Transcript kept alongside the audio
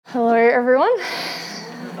everyone.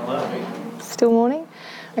 Hello. Still morning?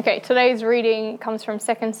 Okay, today's reading comes from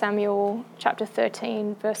 2 Samuel chapter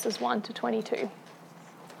 13, verses 1 to 22.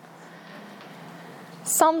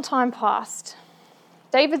 Some time passed.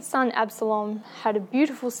 David's son Absalom had a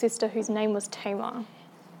beautiful sister whose name was Tamar,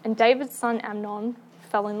 and David's son Amnon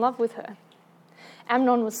fell in love with her.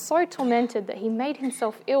 Amnon was so tormented that he made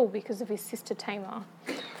himself ill because of his sister Tamar,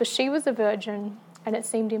 for she was a virgin, and it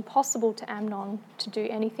seemed impossible to Amnon to do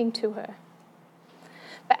anything to her.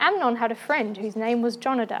 But Amnon had a friend whose name was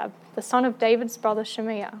Jonadab, the son of David's brother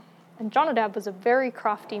Shimea, and Jonadab was a very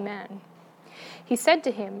crafty man. He said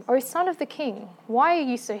to him, "O son of the king, why are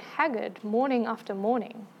you so haggard morning after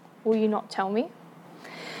morning? Will you not tell me?"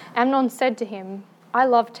 Amnon said to him, "I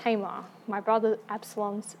love Tamar, my brother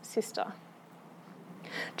Absalom's sister."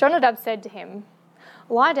 Jonadab said to him,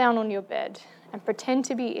 "Lie down on your bed and pretend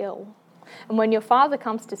to be ill, and when your father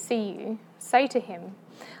comes to see you, say to him,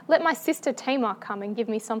 'Let my sister Tamar come and give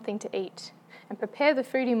me something to eat, and prepare the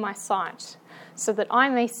food in my sight, so that I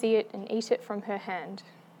may see it and eat it from her hand.'"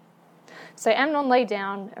 So Amnon lay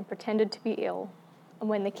down and pretended to be ill, and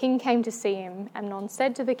when the king came to see him, Amnon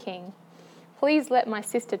said to the king, "Please let my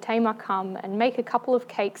sister Tamar come and make a couple of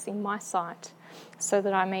cakes in my sight, so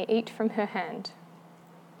that I may eat from her hand."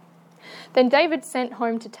 Then David sent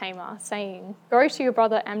home to Tamar, saying, "Go to your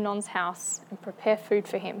brother Amnon's house and prepare food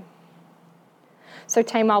for him." So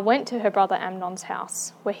Tamar went to her brother Amnon's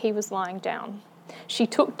house, where he was lying down. She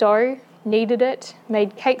took dough, kneaded it,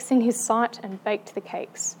 made cakes in his sight, and baked the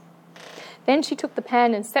cakes. Then she took the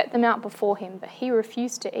pan and set them out before him, but he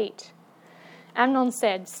refused to eat. Amnon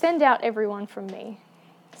said, "Send out everyone from me."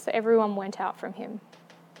 So everyone went out from him.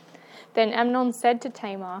 Then Amnon said to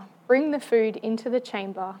Tamar, "Bring the food into the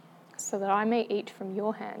chamber, so that I may eat from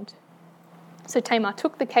your hand." So Tamar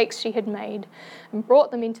took the cakes she had made and brought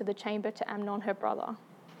them into the chamber to Amnon her brother.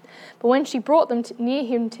 But when she brought them near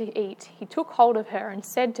him to eat, he took hold of her and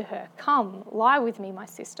said to her, "Come, lie with me, my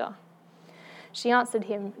sister." She answered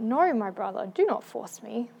him, "No, my brother, do not force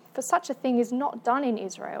me, for such a thing is not done in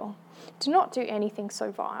Israel. Do not do anything so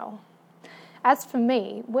vile. As for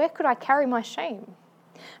me, where could I carry my shame?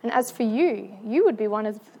 And as for you, you would be one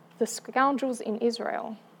of the scoundrels in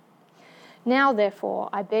Israel. Now, therefore,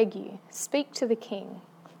 I beg you, speak to the king,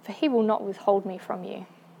 for he will not withhold me from you."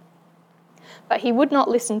 But he would not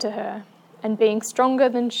listen to her, and being stronger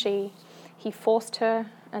than she, he forced her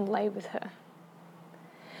and lay with her.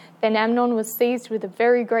 Then Amnon was seized with a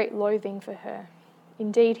very great loathing for her.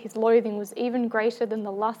 Indeed, his loathing was even greater than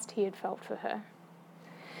the lust he had felt for her.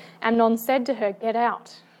 Amnon said to her, "Get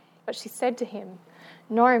out." But she said to him,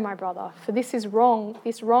 "No, my brother, for this is wrong.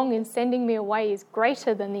 This wrong in sending me away is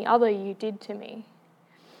greater than the other you did to me."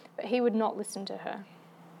 But he would not listen to her.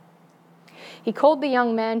 He called the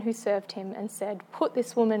young man who served him and said, "Put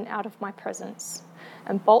this woman out of my presence,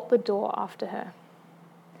 and bolt the door after her."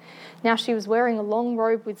 Now she was wearing a long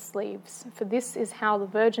robe with sleeves, for this is how the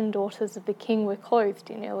virgin daughters of the king were clothed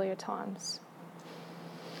in earlier times.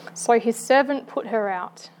 So his servant put her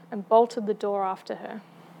out and bolted the door after her.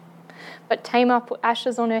 But Tamar put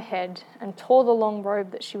ashes on her head and tore the long robe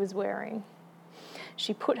that she was wearing.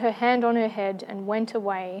 She put her hand on her head and went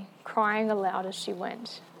away, crying aloud as she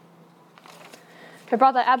went. Her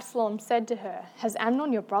brother Absalom said to her, "Has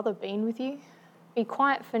Amnon your brother been with you? Be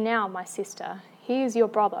quiet for now, my sister. He is your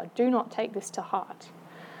brother. Do not take this to heart."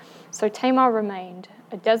 So Tamar remained,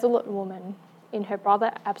 a desolate woman, in her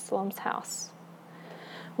brother Absalom's house.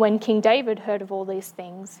 When King David heard of all these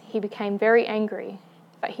things, he became very angry,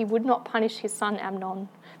 but he would not punish his son Amnon,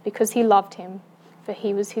 because he loved him, for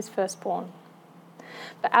he was his firstborn.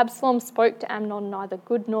 But Absalom spoke to Amnon neither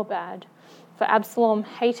good nor bad, for Absalom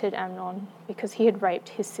hated Amnon because he had raped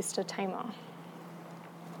his sister Tamar.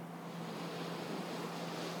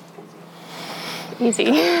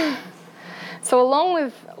 Easy. So along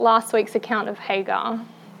with last week's account of Hagar,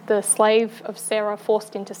 the slave of Sarah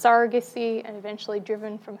forced into surrogacy and eventually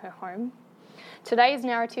driven from her home, today's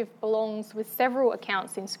narrative belongs with several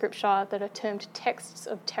accounts in Scripture that are termed texts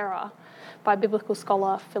of terror by biblical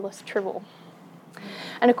scholar Phyllis Tribble.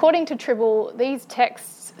 And according to Tribble, these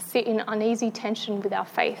texts sit in uneasy tension with our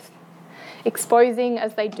faith, exposing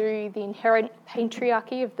as they do the inherent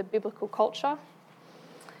patriarchy of the biblical culture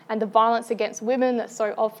and the violence against women that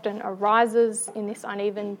so often arises in this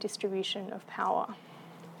uneven distribution of power.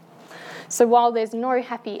 So while there's no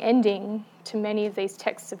happy ending to many of these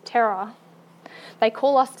texts of terror, they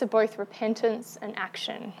call us to both repentance and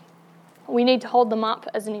action. We need to hold them up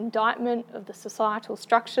as an indictment of the societal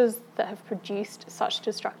structures that have produced such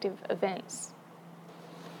destructive events.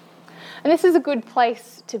 And this is a good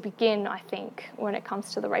place to begin, I think, when it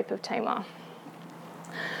comes to the rape of Tamar.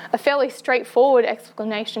 A fairly straightforward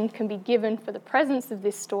explanation can be given for the presence of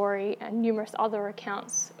this story and numerous other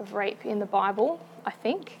accounts of rape in the Bible, I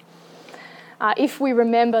think, if we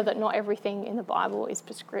remember that not everything in the Bible is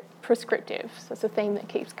prescriptive. So it's a theme that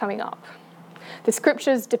keeps coming up. The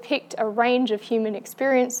scriptures depict a range of human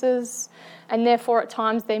experiences, and therefore at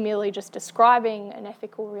times they're merely just describing an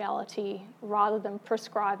ethical reality rather than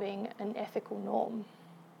prescribing an ethical norm.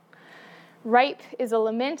 Rape is a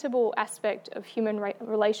lamentable aspect of human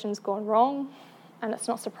relations gone wrong, and it's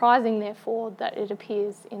not surprising, therefore, that it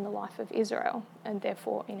appears in the life of Israel and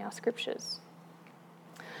therefore in our scriptures.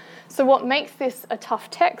 So what makes this a tough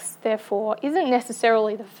text, therefore, isn't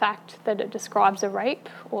necessarily the fact that it describes a rape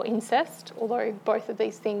or incest, although both of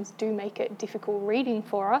these things do make it difficult reading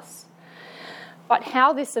for us, but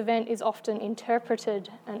how this event is often interpreted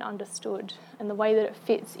and understood and the way that it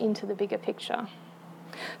fits into the bigger picture.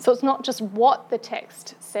 So it's not just what the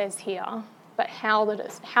text says here, but how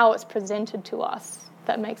it's presented to us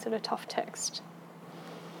that makes it a tough text.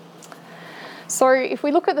 So if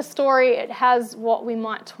we look at the story, it has what we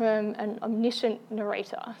might term an omniscient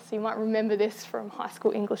narrator. So you might remember this from high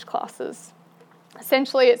school English classes.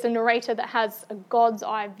 Essentially, it's a narrator that has a God's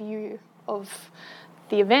eye view of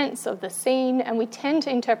the events, of the scene, and we tend to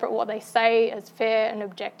interpret what they say as fair and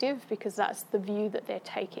objective because that's the view that they're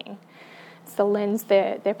taking. It's the lens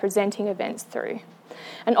they're presenting events through.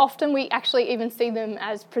 And often we actually even see them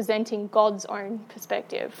as presenting God's own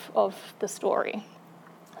perspective of the story.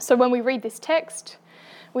 So when we read this text,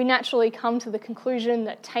 we naturally come to the conclusion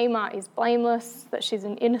that Tamar is blameless, that she's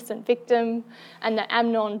an innocent victim, and that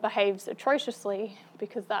Amnon behaves atrociously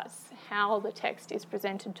because that's how the text is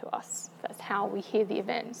presented to us. That's how we hear the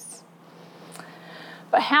events.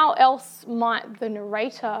 But how else might the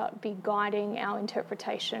narrator be guiding our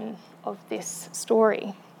interpretation of this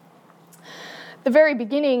story? The very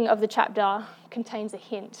beginning of the chapter contains a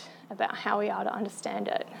hint about how we are to understand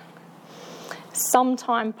it. Some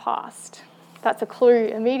time passed. That's a clue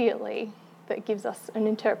immediately that gives us an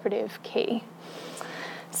interpretive key.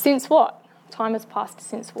 Since what? Time has passed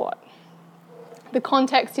since what? The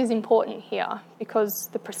context is important here because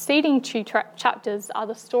the preceding two chapters are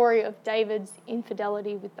the story of David's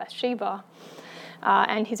infidelity with Bathsheba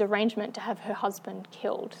and his arrangement to have her husband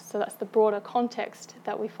killed. So that's the broader context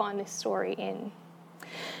that we find this story in.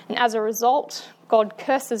 And as a result, God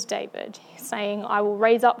curses David, saying, "I will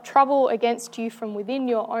raise up trouble against you from within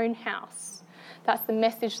your own house." That's the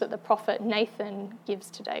message that the prophet Nathan gives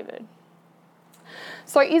to David.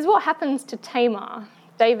 So is what happens to Tamar,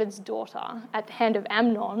 David's daughter, at the hand of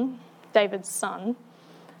Amnon, David's son,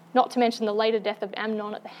 not to mention the later death of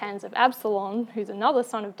Amnon at the hands of Absalom, who's another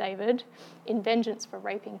son of David, in vengeance for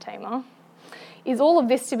raping Tamar, is all of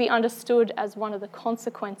this to be understood as one of the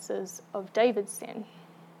consequences of David's sin?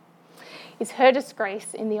 Is her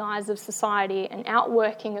disgrace in the eyes of society an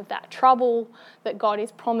outworking of that trouble that God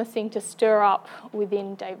is promising to stir up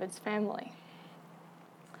within David's family?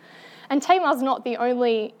 And Tamar's not the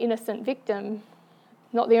only innocent victim,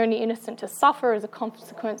 not the only innocent to suffer as a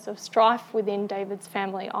consequence of strife within David's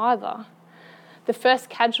family either. The first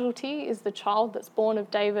casualty is the child that's born of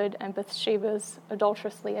David and Bathsheba's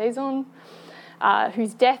adulterous liaison,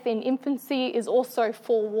 whose death in infancy is also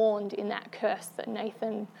forewarned in that curse that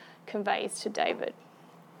Nathan conveys to David.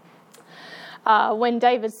 When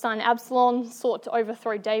David's son Absalom sought to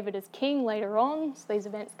overthrow David as king later on, so these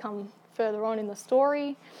events come further on in the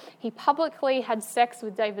story, he publicly had sex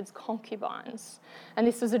with David's concubines. And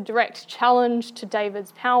this was a direct challenge to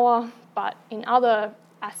David's power, but in other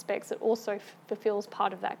aspects it also fulfills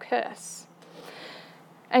part of that curse.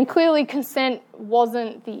 And clearly consent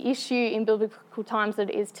wasn't the issue in biblical times that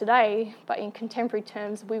it is today, but in contemporary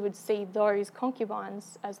terms we would see those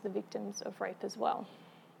concubines as the victims of rape as well.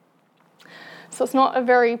 So it's not a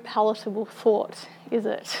very palatable thought, is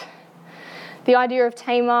it? The idea of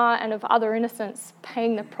Tamar and of other innocents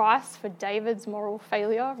paying the price for David's moral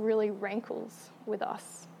failure really rankles with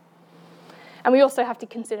us. And we also have to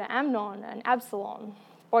consider Amnon and Absalom,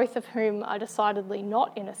 both of whom are decidedly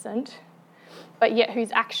not innocent, but yet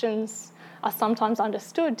whose actions are sometimes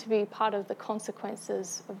understood to be part of the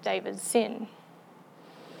consequences of David's sin.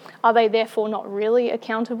 Are they therefore not really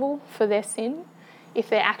accountable for their sin if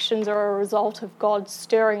their actions are a result of God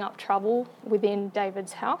stirring up trouble within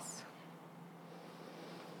David's house?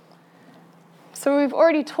 So we've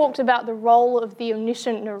already talked about the role of the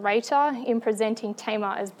omniscient narrator in presenting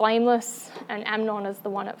Tamar as blameless and Amnon as the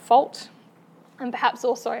one at fault, and perhaps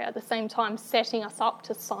also at the same time setting us up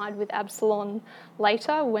to side with Absalom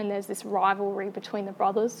later when there's this rivalry between the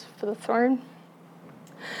brothers for the throne.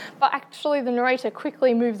 But actually the narrator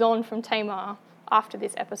quickly moves on from Tamar after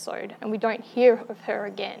this episode, and we don't hear of her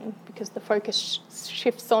again because the focus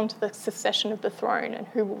shifts on to the succession of the throne and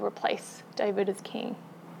who will replace David as king.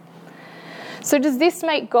 So does this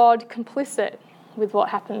make God complicit with what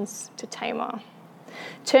happens to Tamar,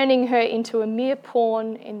 turning her into a mere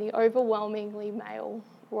pawn in the overwhelmingly male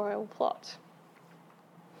royal plot?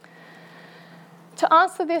 To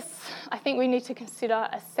answer this, I think we need to consider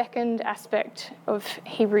a second aspect of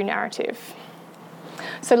Hebrew narrative.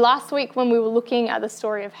 So last week when we were looking at the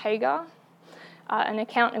story of Hagar, an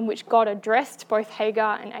account in which God addressed both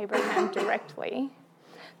Hagar and Abraham directly,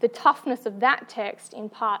 the toughness of that text in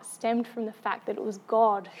part stemmed from the fact that it was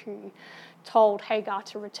God who told Hagar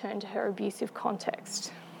to return to her abusive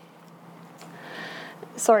context.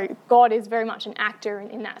 Sorry, God is very much an actor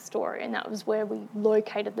in that story, and that was where we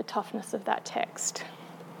located the toughness of that text.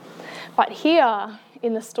 But here,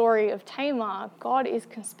 in the story of Tamar, God is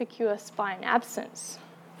conspicuous by an absence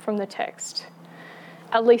from the text,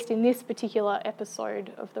 at least in this particular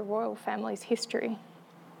episode of the royal family's history.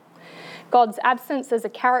 God's absence as a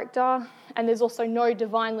character, and there's also no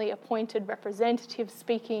divinely appointed representative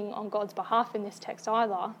speaking on God's behalf in this text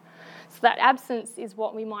either. So that absence is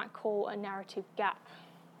what we might call a narrative gap.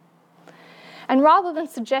 And rather than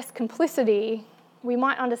suggest complicity, we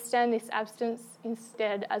might understand this absence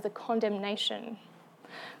instead as a condemnation.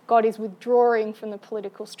 God is withdrawing from the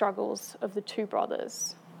political struggles of the two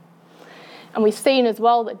brothers. And we've seen as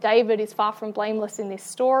well that David is far from blameless in this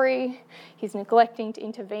story. He's neglecting to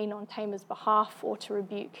intervene on Tamar's behalf or to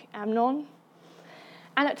rebuke Amnon.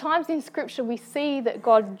 And at times in Scripture, we see that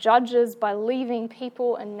God judges by leaving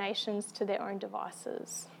people and nations to their own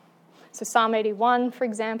devices. So Psalm 81, for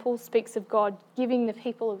example, speaks of God giving the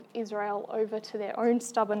people of Israel over to their own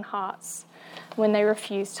stubborn hearts when they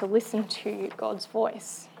refuse to listen to God's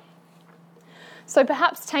voice. So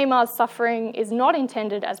perhaps Tamar's suffering is not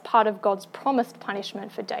intended as part of God's promised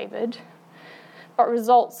punishment for David, but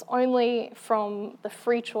results only from the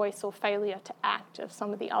free choice or failure to act of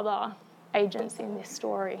some of the other agents in this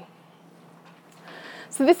story.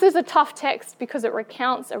 So this is a tough text because it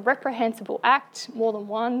recounts a reprehensible act, more than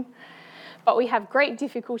one, but we have great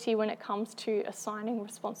difficulty when it comes to assigning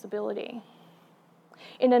responsibility.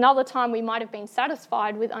 In another time, we might have been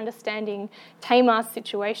satisfied with understanding Tamar's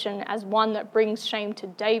situation as one that brings shame to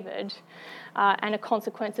David and a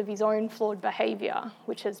consequence of his own flawed behaviour,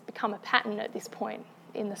 which has become a pattern at this point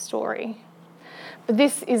in the story. But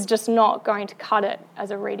this is just not going to cut it as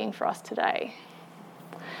a reading for us today.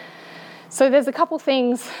 So there's a couple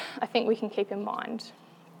things I think we can keep in mind.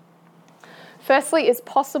 Firstly, it's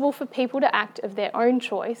possible for people to act of their own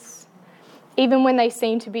choice, even when they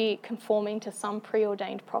seem to be conforming to some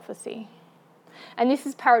preordained prophecy. And this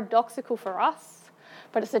is paradoxical for us,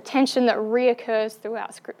 but it's a tension that reoccurs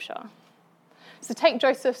throughout Scripture. So take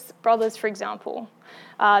Joseph's brothers, for example.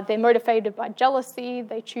 They're motivated by jealousy.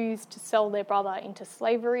 They choose to sell their brother into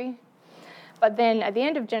slavery. But then at the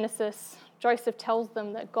end of Genesis, Joseph tells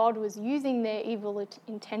them that God was using their evil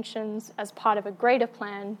intentions as part of a greater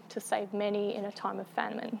plan to save many in a time of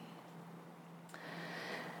famine.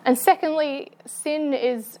 And secondly, sin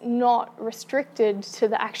is not restricted to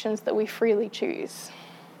the actions that we freely choose.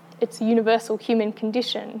 It's a universal human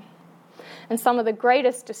condition. And some of the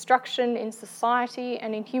greatest destruction in society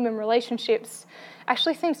and in human relationships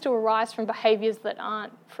actually seems to arise from behaviours that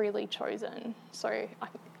aren't freely chosen. So I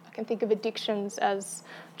can think of addictions as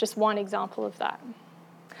just one example of that.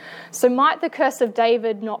 So might the curse of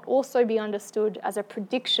David not also be understood as a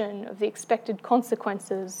prediction of the expected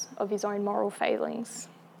consequences of his own moral failings?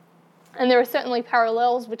 And there are certainly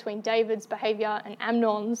parallels between David's behaviour and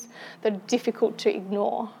Amnon's that are difficult to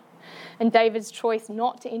ignore. And David's choice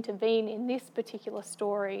not to intervene in this particular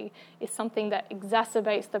story is something that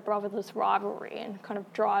exacerbates the brothers' rivalry and kind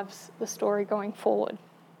of drives the story going forward.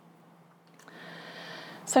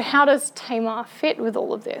 So how does Tamar fit with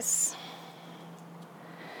all of this?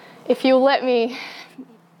 If you'll let me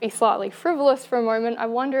be slightly frivolous for a moment, I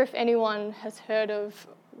wonder if anyone has heard of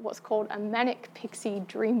what's called a manic pixie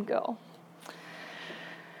dream girl.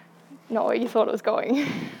 Not where you thought it was going.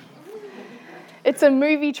 It's a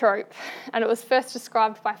movie trope, and it was first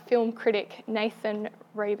described by film critic Nathan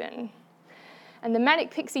Rabin. And the manic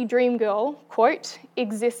pixie dream girl, quote,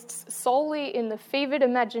 exists solely in the fevered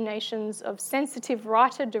imaginations of sensitive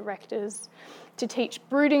writer-directors to teach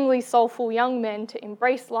broodingly soulful young men to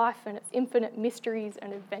embrace life and its infinite mysteries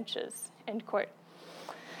and adventures, end quote.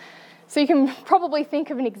 So you can probably think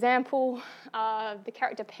of an example, the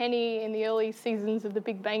character Penny in the early seasons of The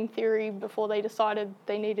Big Bang Theory before they decided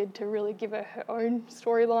they needed to really give her her own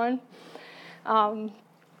storyline.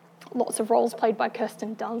 Lots of roles played by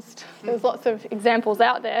Kirsten Dunst. There's lots of examples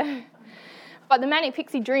out there. But the Manic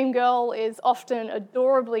Pixie Dream Girl is often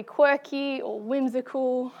adorably quirky or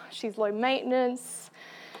whimsical. She's low maintenance.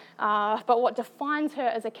 But what defines her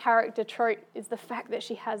as a character trait is the fact that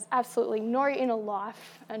she has absolutely no inner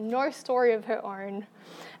life and no story of her own,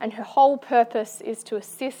 and her whole purpose is to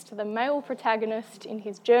assist the male protagonist in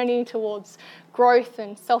his journey towards growth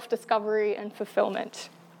and self-discovery and fulfillment.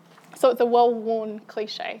 So it's a well-worn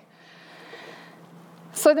cliche.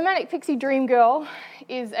 So the Manic Pixie Dream Girl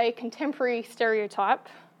is a contemporary stereotype,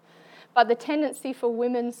 but the tendency for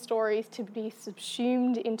women's stories to be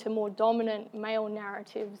subsumed into more dominant male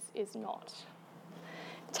narratives is not.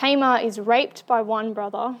 Tamar is raped by one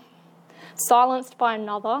brother, silenced by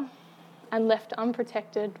another, and left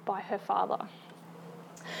unprotected by her father.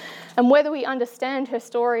 And whether we understand her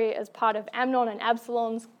story as part of Amnon and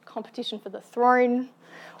Absalom's competition for the throne,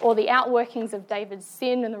 or the outworkings of David's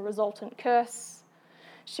sin and the resultant curse,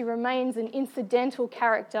 she remains an incidental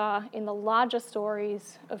character in the larger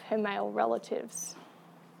stories of her male relatives.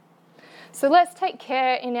 So let's take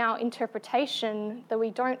care in our interpretation that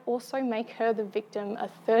we don't also make her the victim a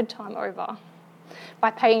third time over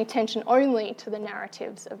by paying attention only to the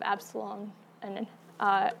narratives of Absalom and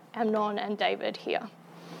Amnon and David here.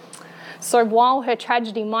 So while her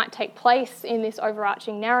tragedy might take place in this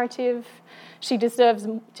overarching narrative, she deserves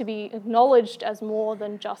to be acknowledged as more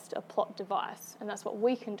than just a plot device, and that's what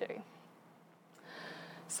we can do.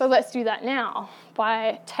 So let's do that now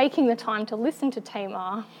by taking the time to listen to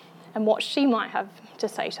Tamar and what she might have to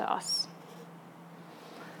say to us.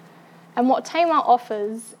 And what Tamar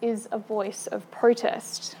offers is a voice of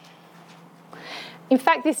protest. In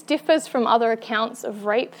fact, this differs from other accounts of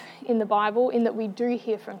rape in the Bible in that we do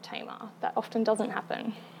hear from Tamar. That often doesn't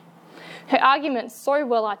happen. Her argument's so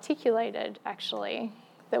well articulated, actually,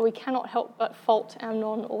 that we cannot help but fault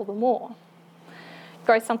Amnon all the more. It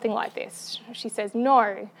goes something like this. She says,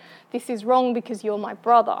 "No, this is wrong because you're my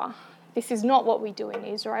brother. This is not what we do in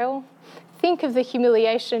Israel. Think of the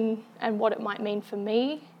humiliation and what it might mean for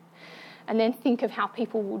me, and then think of how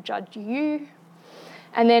people will judge you.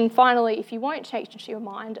 And then finally, if you won't change your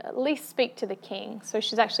mind, at least speak to the king." So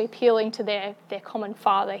she's actually appealing to their common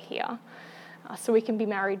father here. So we can be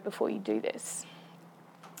married before you do this.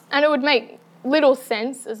 And it would make little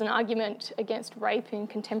sense as an argument against rape in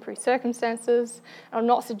contemporary circumstances. I'm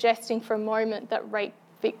not suggesting for a moment that rape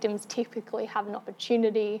victims typically have an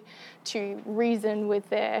opportunity to reason with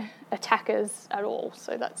their attackers at all.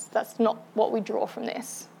 So that's not what we draw from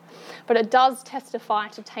this. But it does testify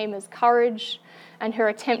to Tamar's courage and her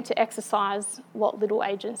attempt to exercise what little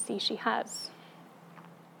agency she has.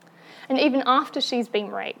 And even after she's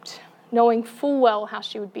been raped, knowing full well how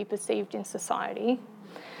she would be perceived in society,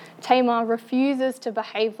 Tamar refuses to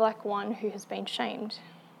behave like one who has been shamed.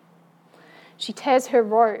 She tears her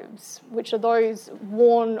robes, which are those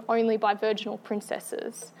worn only by virginal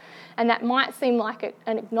princesses, and that might seem like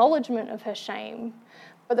an acknowledgement of her shame,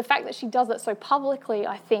 but the fact that she does it so publicly,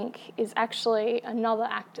 I think, is actually another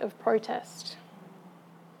act of protest.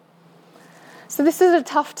 So this is a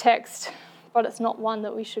tough text, but it's not one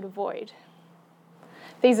that we should avoid.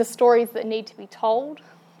 These are stories that need to be told,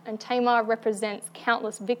 and Tamar represents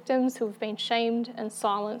countless victims who have been shamed and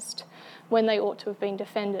silenced when they ought to have been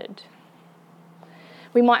defended.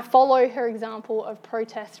 We might follow her example of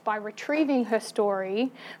protest by retrieving her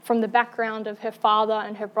story from the background of her father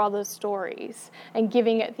and her brother's stories and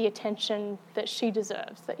giving it the attention that she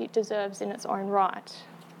deserves, that it deserves in its own right.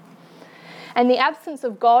 And the absence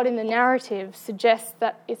of God in the narrative suggests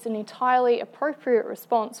that it's an entirely appropriate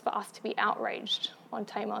response for us to be outraged on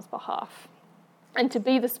Tamar's behalf and to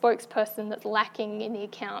be the spokesperson that's lacking in the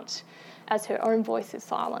account as her own voice is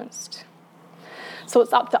silenced. So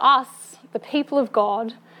it's up to us, the people of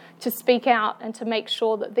God, to speak out and to make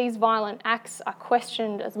sure that these violent acts are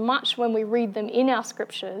questioned as much when we read them in our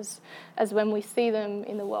scriptures as when we see them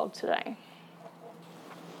in the world today.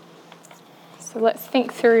 So let's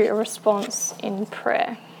think through a response in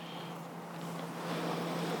prayer.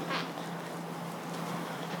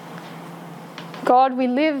 God, we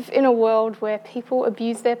live in a world where people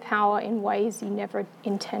abuse their power in ways you never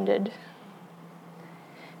intended.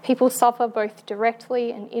 People suffer both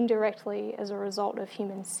directly and indirectly as a result of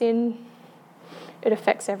human sin. It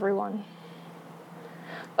affects everyone.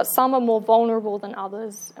 But some are more vulnerable than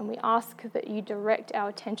others, and we ask that you direct our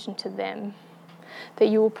attention to them, that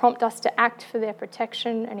you will prompt us to act for their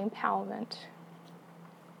protection and empowerment.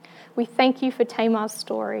 We thank you for Tamar's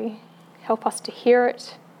story. Help us to hear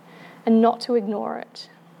it and not to ignore it.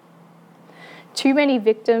 Too many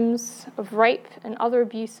victims of rape and other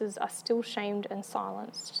abuses are still shamed and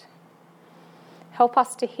silenced. Help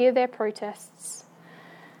us to hear their protests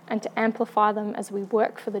and to amplify them as we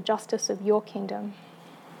work for the justice of your kingdom.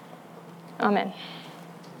 Amen.